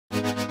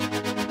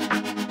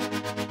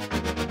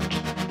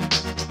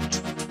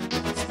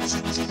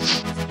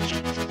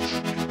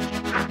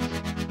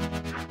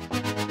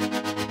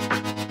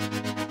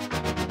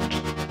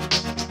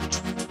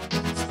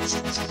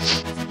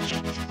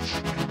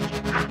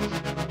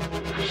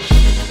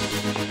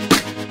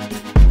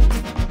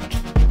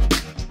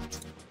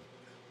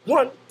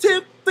1,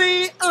 2,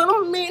 3,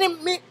 me,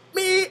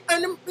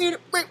 and a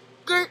minute,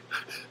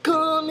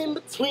 come in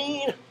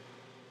between.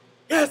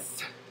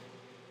 Yes,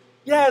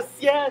 yes,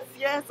 yes,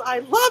 yes. I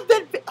love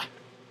that.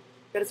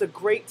 That is a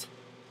great,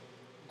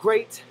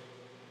 great,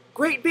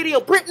 great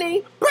video,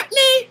 Britney.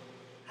 Britney.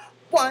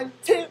 1,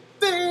 2,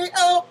 3,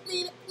 oh,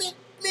 me.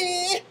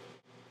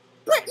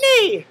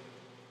 Britney.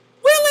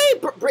 Really,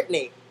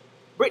 Britney.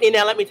 Britney.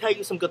 Now let me tell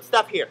you some good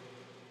stuff here.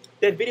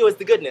 That video is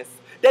the goodness.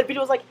 That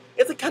video is like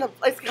it's kind of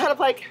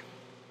like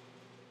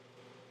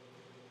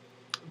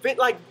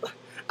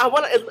I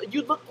want to.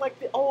 You look like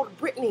the old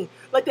Britney,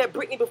 like that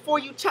Britney before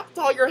you chopped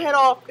all your hair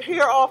off,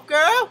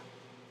 girl.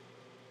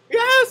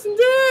 Yes,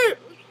 indeed.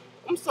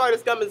 I'm sorry,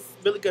 this gum is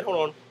really good.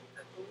 Hold on.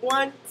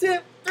 1, 2,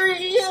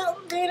 3,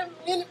 minute,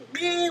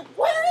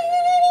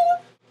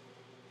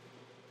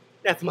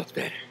 that's much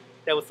better.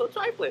 That was so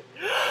trifling.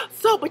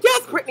 So, but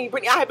yes, Britney,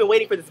 I have been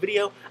waiting for this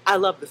video. I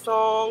love the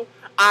song.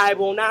 I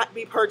will not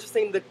be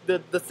purchasing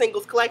the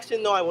singles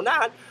collection. No, I will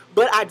not.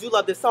 But I do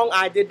love this song.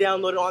 I did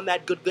download it on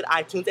that good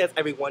iTunes, as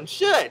everyone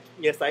should.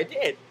 Yes, I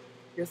did.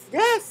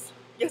 Yes,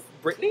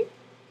 Britney,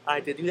 I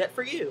did do that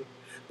for you.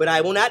 But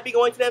I will not be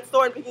going to that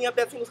store and picking up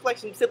that singles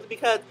collection simply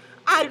because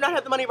I do not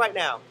have the money right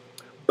now.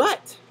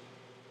 But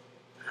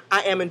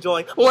I am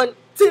enjoying 1,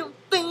 2,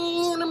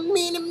 3,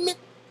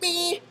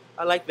 me.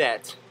 I like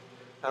that.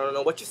 I don't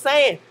know what you're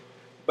saying,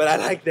 but I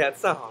like that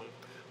song.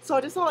 So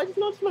I just want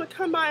to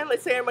come by and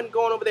let's say everyone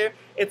going over there.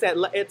 It's at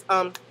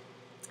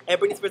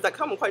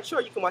BritneySpears.com. I'm quite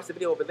sure you can watch the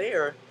video over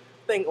there,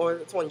 or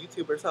it's on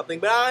YouTube or something.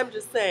 But I'm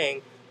just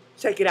saying,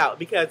 check it out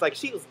because like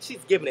she's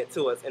giving it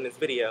to us in this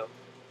video,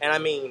 and I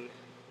mean,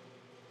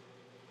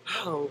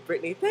 oh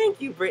Britney,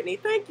 thank you, Britney,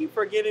 thank you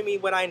for giving me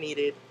what I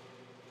needed.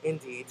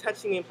 Indeed,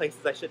 touching me in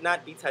places I should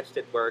not be touched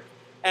at work.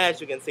 As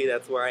you can see,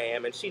 that's where I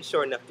am, and she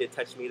sure enough did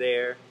touch me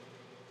there.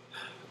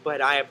 But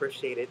I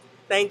appreciate it.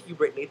 Thank you,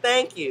 Britney.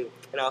 Thank you.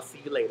 And I'll see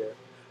you later.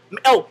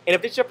 Oh, and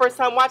if this is your first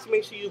time watching,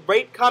 make sure you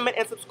rate, comment,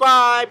 and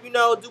subscribe. You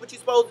know, do what you're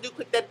supposed to do.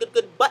 Click that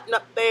good button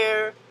up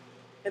there.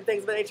 And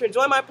things of that nature.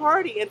 Enjoy my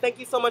party. And thank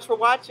you so much for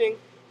watching.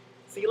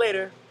 See you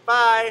later.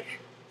 Bye.